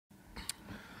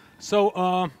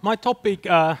My topic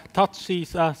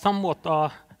touches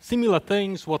somewhat similar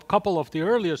things what a couple of the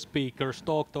earlier speakers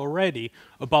talked already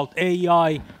about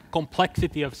AI,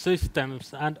 complexity of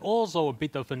systems, and also a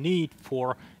bit of a need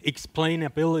for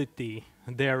explainability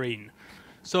therein.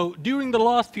 So during the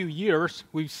last few years,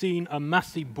 we've seen a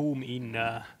massive boom in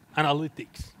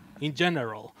analytics in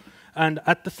general. And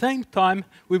at the same time,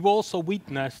 we've also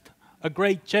witnessed a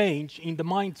great change in the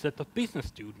mindset of business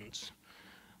students.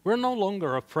 We're no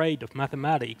longer afraid of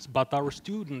mathematics, but our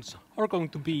students are going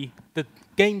to be the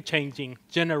game-changing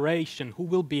generation who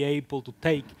will be able to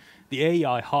take the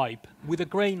AI hype with a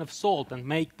grain of salt and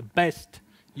make the best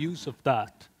use of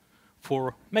that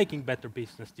for making better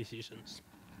business decisions.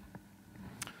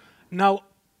 Now,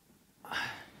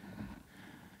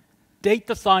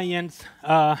 data science,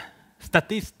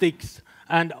 statistics,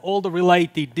 and all the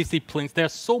related disciplines, they're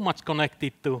so much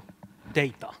connected to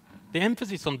data. The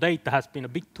emphasis on data has been a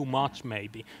bit too much,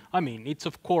 maybe. I mean, it's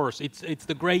of course, it's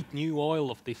the great new oil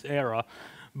of this era,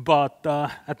 but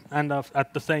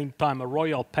at the same time a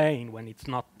royal pain when it's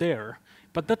not there.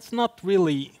 But that's not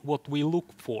really what we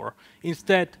look for.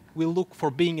 Instead, we look for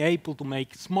being able to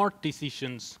make smart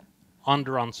decisions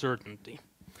under uncertainty.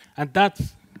 And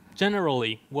that's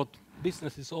generally what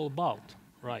business is all about,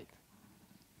 right?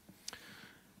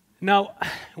 Now,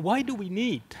 why do we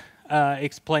need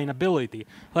explainability?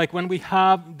 Like when we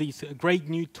have these great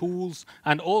new tools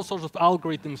and all sorts of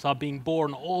algorithms are being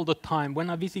born all the time. When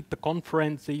I visit the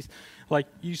conferences, like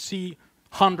you see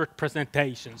 100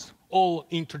 presentations, all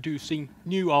introducing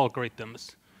new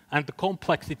algorithms, and the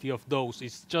complexity of those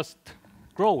is just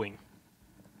growing.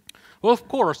 Well, of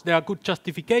course, there are good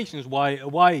justifications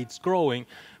why it's growing,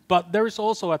 but there is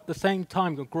also at the same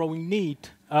time a growing need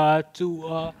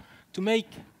to make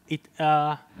it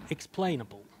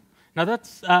explainable. Now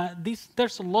there's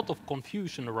a lot of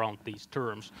confusion around these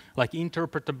terms, like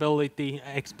interpretability,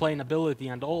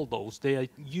 explainability, and all those. They are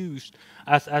used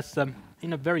as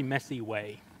in a very messy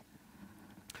way.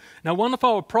 Now, one of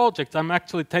our projects, I'm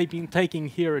actually taking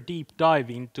here a deep dive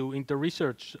into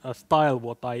research style,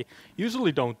 what I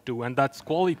usually don't do, and that's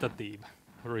qualitative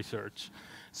research.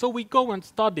 So we go and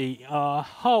study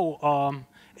how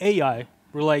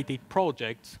AI-related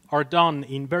projects are done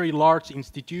in very large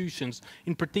institutions.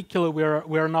 In particular, we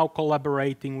are now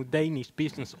collaborating with Danish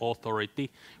Business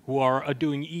Authority, who are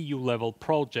doing EU-level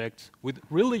projects with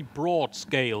really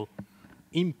broad-scale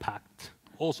impact,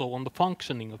 also on the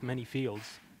functioning of many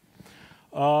fields.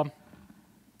 So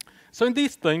in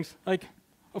these things, like,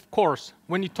 of course,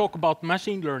 when you talk about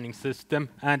machine learning system,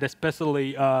 and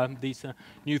especially these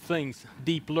new things,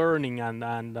 deep learning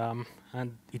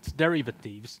and its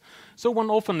derivatives, so one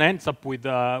often ends up with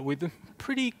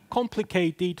pretty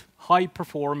complicated,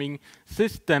 high-performing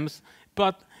systems.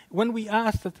 But when we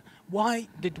ask that, why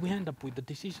did we end up with a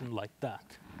decision like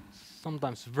that?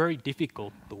 Sometimes very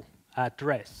difficult to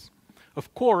address.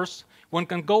 Of course, one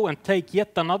can go and take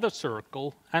yet another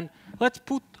circle, and let's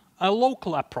put a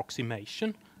local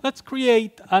approximation. Let's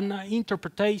create an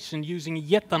interpretation using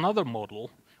yet another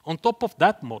model. On top of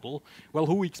that model, well,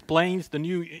 who explains the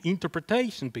new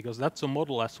interpretation? Because that's a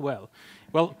model as well.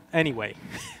 Well, anyway,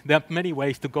 there are many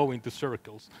ways to go into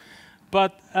circles.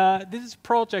 But this is a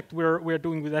project we're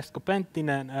doing with Esko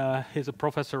Penttinen. He's a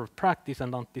professor of practice,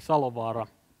 and Antti Salovaara.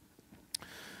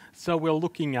 So we're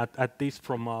looking at this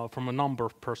from a number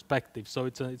of perspectives. So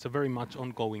it's a very much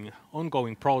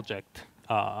ongoing project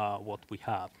what we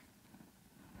have.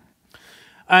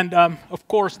 And of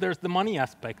course, there's the money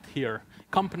aspect here.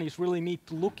 Companies really need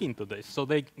to look into this, so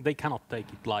they cannot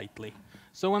take it lightly.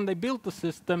 So when they build the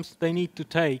systems, they need to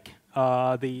take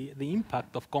the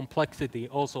impact of complexity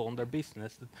also on their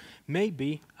business.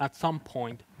 Maybe at some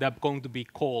point they're going to be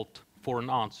called for an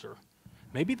answer.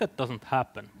 Maybe that doesn't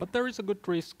happen, but there is a good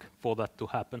risk for that to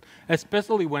happen,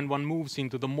 especially when one moves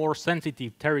into the more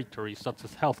sensitive territories such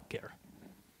as healthcare.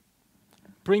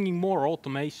 Bringing more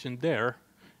automation there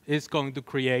is going to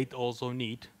create also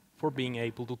need for being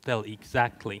able to tell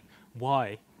exactly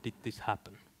why did this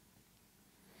happen.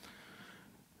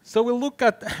 So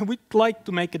we'd like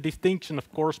to make a distinction,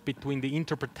 of course, between the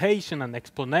interpretation and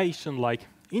explanation. Like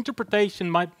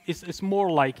interpretation is more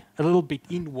like a little bit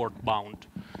inward bound.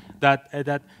 That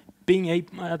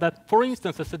for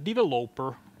instance, as a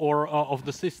developer or of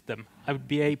the system, I would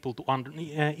be able to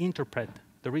interpret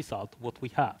the result, what we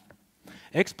have.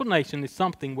 Explanation is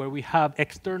something where we have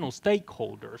external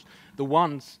stakeholders, the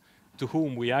ones to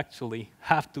whom we actually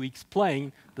have to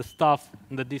explain the stuff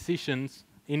and the decisions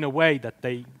in a way that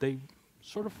they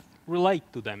sort of relate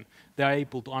to them. They are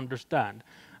able to understand.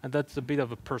 And that's a bit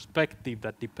of a perspective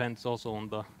that depends also on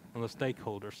the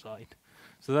stakeholder side.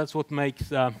 So that's what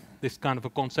makes this kind of a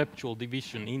conceptual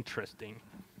division interesting.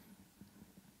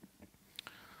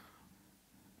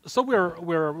 So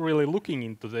we're really looking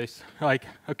into this. Like,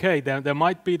 okay, there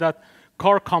might be that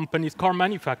car companies, car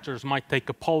manufacturers might take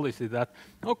a policy that,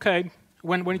 okay,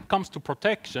 when it comes to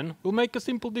protection, we'll make a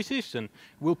simple decision.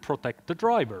 We'll protect the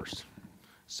drivers.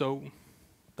 So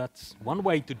that's one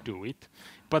way to do it,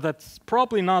 but that's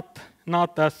probably not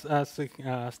as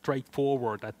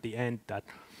straightforward at the end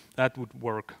that would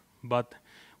work. But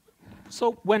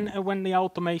so when the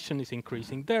automation is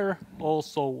increasing there,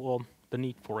 also the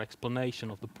need for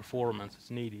explanation of the performance is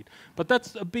needed. But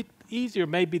that's a bit easier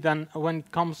maybe than when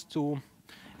it comes to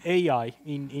AI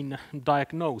in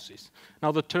diagnosis.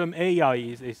 Now the term AI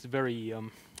is very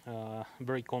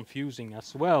very confusing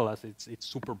as well, as it's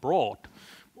super broad.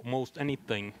 Most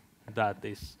anything that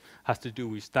has to do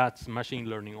with stats, machine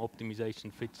learning,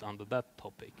 optimization fits under that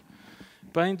topic.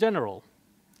 But in general,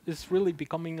 it's really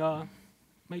becoming a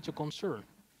major concern.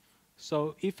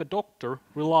 So if a doctor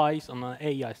relies on an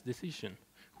AI's decision,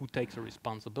 who takes a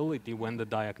responsibility when the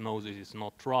diagnosis is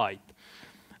not right?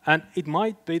 And it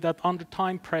might be that under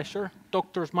time pressure,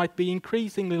 doctors might be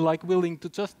increasingly willing to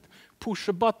just push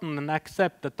a button and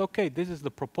accept that, okay, this is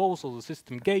the proposal the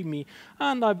system gave me,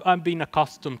 and I've been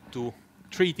accustomed to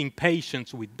treating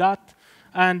patients with that,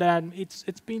 and it's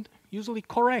been usually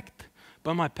correct.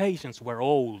 But my patients were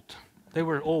old. They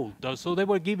were old, so they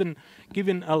were given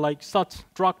like such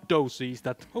drug doses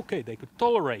that, okay, they could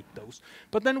tolerate those.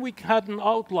 But then we had an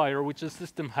outlier which the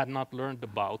system had not learned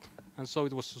about, and so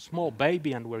it was a small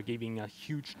baby and we're giving a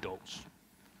huge dose.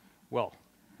 Well,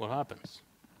 what happens?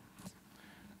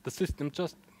 The system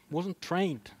just wasn't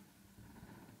trained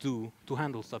to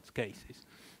handle such cases.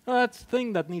 That's a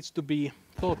thing that needs to be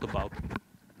thought about.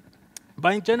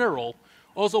 But in general,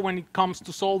 also when it comes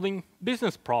to solving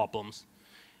business problems,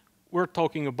 we're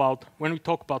talking about, when we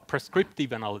talk about prescriptive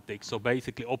analytics, so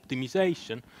basically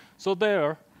optimization, so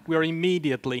there we are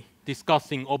immediately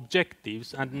discussing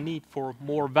objectives and the need for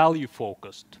more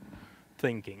value-focused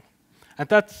thinking. And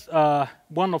that's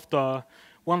one of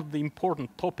the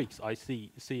important topics I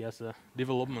see as a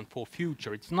development for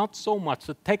future. It's not so much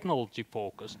a technology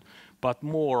focused, but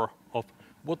more of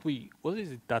what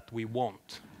is it that we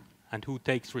want and who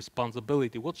takes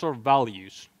responsibility, what sort of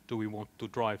values do we want to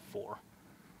drive for.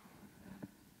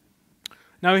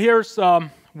 Now here's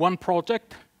one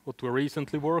project what we're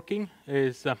recently working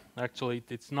is actually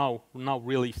it's now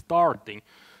really starting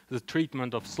the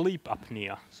treatment of sleep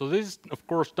apnea. So this is of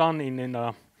course done in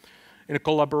a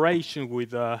collaboration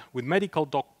with medical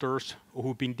doctors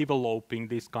who've been developing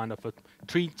this kind of a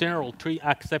general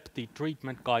accepted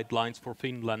treatment guidelines for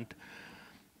Finland,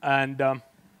 and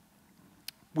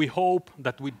we hope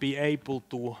that we'd be able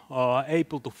to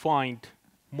find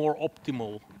more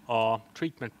optimal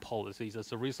treatment policies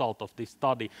as a result of this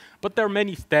study. But there are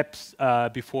many steps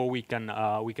before we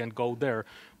can go there.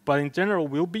 But in general,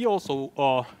 we'll be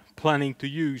also planning to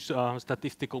use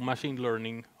statistical machine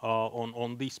learning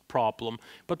on this problem.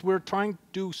 But we're trying to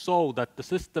do so that the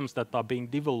systems that are being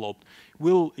developed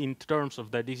will, in terms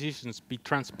of their decisions, be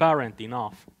transparent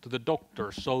enough to the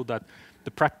doctors so that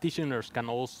the practitioners can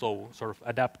also sort of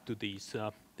adapt to these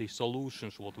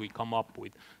solutions what we come up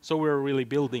with. So we're really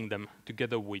building them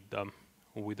together with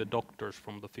the doctors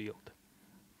from the field.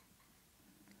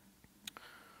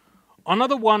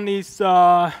 Another one is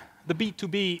the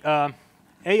B2B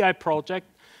AI project.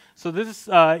 So this is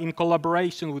in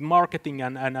collaboration with marketing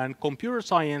and computer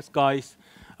science guys.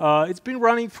 It's been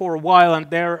running for a while, and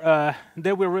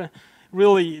they were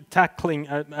really tackling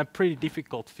a pretty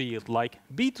difficult field. Like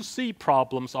B2C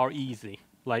problems are easy.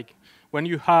 Like when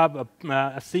you have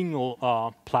a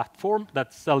single platform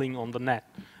that's selling on the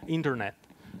internet.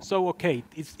 So okay,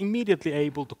 it's immediately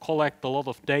able to collect a lot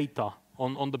of data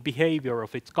on the behavior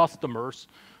of its customers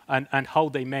and how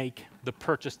they make the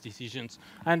purchase decisions,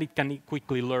 and it can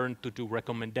quickly learn to do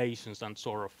recommendations and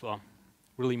sort of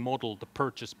really model the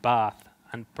purchase path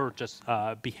and purchase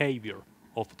behavior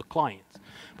of the clients.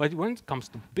 But when it comes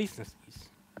to businesses,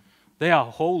 they are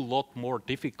a whole lot more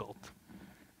difficult,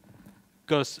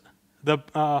 because the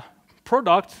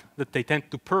products that they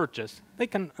tend to purchase, they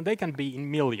can be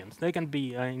in millions, they can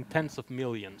be in tens of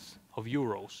millions of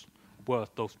euros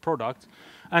worth those products,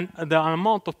 and the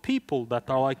amount of people that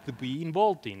are like to be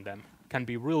involved in them can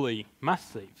be really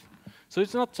massive. So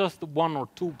it's not just one or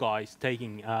two guys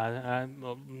taking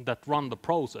that run the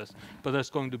process, but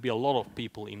there's going to be a lot of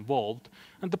people involved,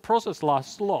 and the process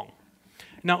lasts long.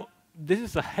 Now, this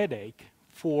is a headache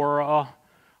for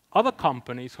other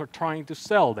companies who are trying to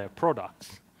sell their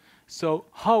products. So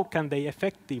how can they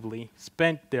effectively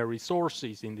spend their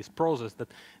resources in this process, that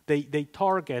they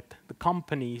target the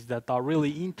companies that are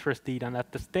really interested and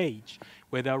at the stage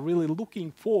where they are really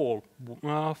looking forward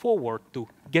to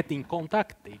getting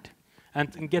contacted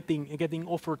and getting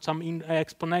offered some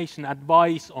explanation,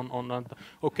 advice on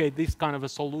okay, this kind of a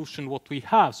solution what we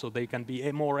have, so they can be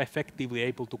more effectively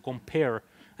able to compare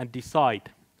and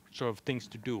decide sort of things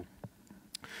to do.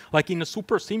 Like in a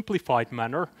super simplified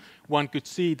manner, one could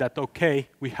see that, okay,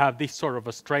 we have this sort of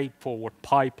a straightforward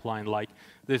pipeline, like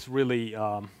this really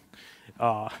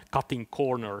cutting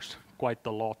corners quite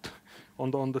a lot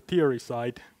on the theory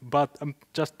side. But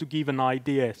just to give an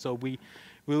idea, so we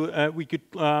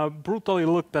could brutally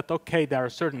look at, okay, there are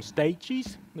certain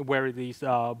stages where these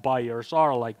buyers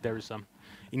are, like there is an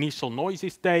initial noisy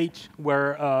stage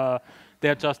where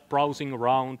they're just browsing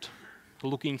around,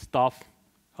 looking stuff,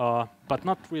 but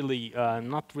not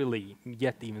really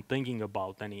yet even thinking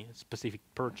about any specific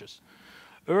purchase.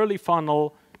 Early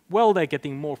funnel, well, they're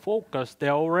getting more focused.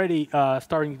 They're already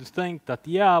starting to think that,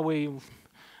 yeah, we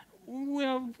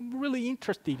are really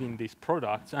interested in these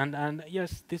products, and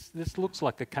yes, this looks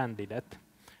like a candidate.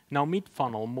 Now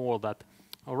mid-funnel, more that,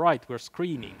 all right, we're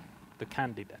screening the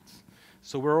candidates.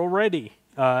 So we're already,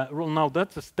 well, now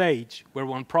that's a stage where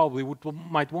one probably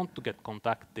might want to get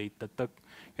contacted, that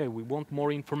okay, we want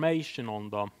more information on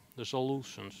the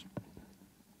solutions.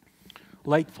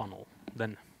 Late funnel,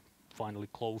 then finally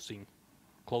closing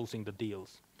the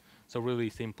deals. So really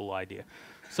simple idea.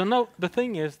 So now the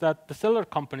thing is that the seller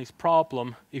company's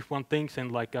problem, if one thinks in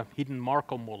like a hidden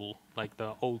Markov model, like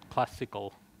the old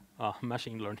classical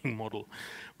machine learning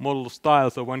model style,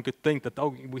 so one could think that,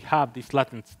 oh, we have this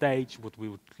latent stage, what we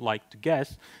would like to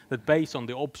guess, that based on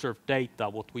the observed data,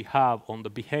 what we have on the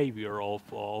behavior of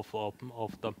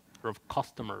the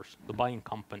customers, the buying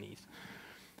companies.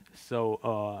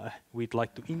 So we'd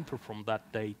like to infer from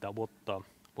that data what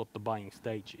the buying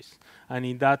stage is, and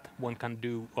in that one can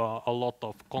do a lot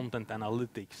of content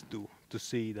analytics to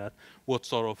see that what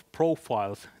sort of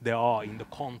profiles there are in the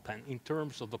content, in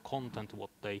terms of the content what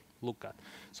they look at.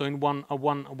 So in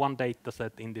one data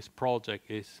set in this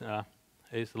project is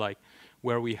like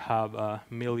where we have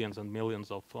millions and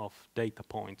millions of data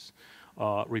points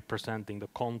representing the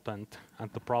content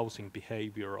and the browsing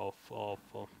behavior of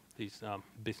these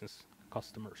business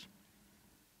customers.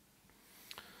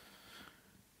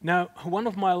 Now, one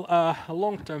of my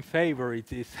long-term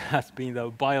favorites has been the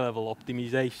bi-level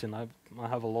optimization. I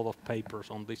have a lot of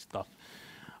papers on this stuff,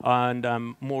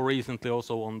 and more recently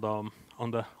also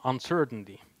on the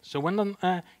uncertainty. So when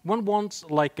one wants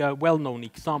like a well-known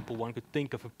example, one could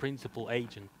think of a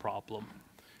principal-agent problem.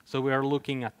 So we are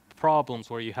looking at problems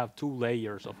where you have two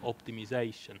layers of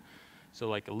optimization. So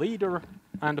like a leader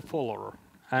and a follower,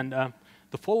 and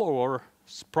the follower's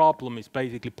problem is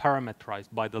basically parameterized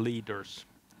by the leader's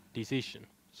decision.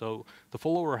 So the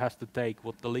follower has to take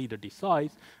what the leader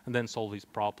decides and then solve his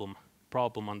problem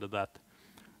under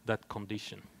that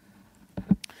condition.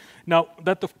 Now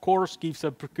that of course gives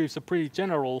a pretty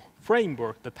general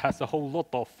framework that has a whole lot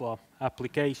of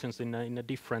applications in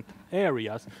different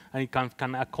areas, and it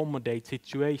can accommodate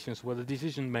situations where the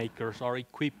decision makers are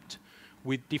equipped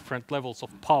with different levels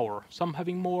of power, some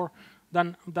having more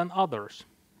than others.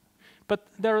 But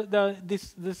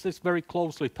this is very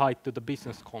closely tied to the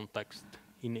business context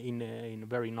in a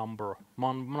very number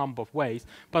of ways.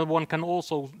 But one can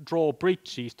also draw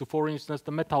bridges to, for instance,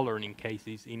 the meta-learning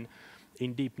cases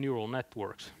in deep neural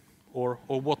networks, or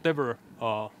whatever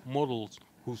models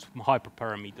whose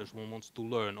hyperparameters one wants to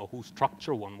learn, or whose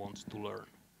structure one wants to learn.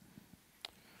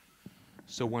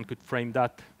 So one could frame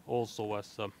that also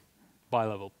as a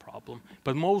bi-level problem.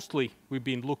 But mostly we've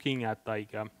been looking at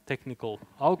like technical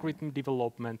algorithm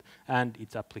development and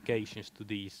its applications to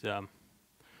these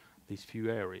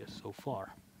few areas so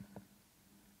far.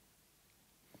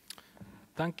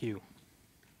 Thank you.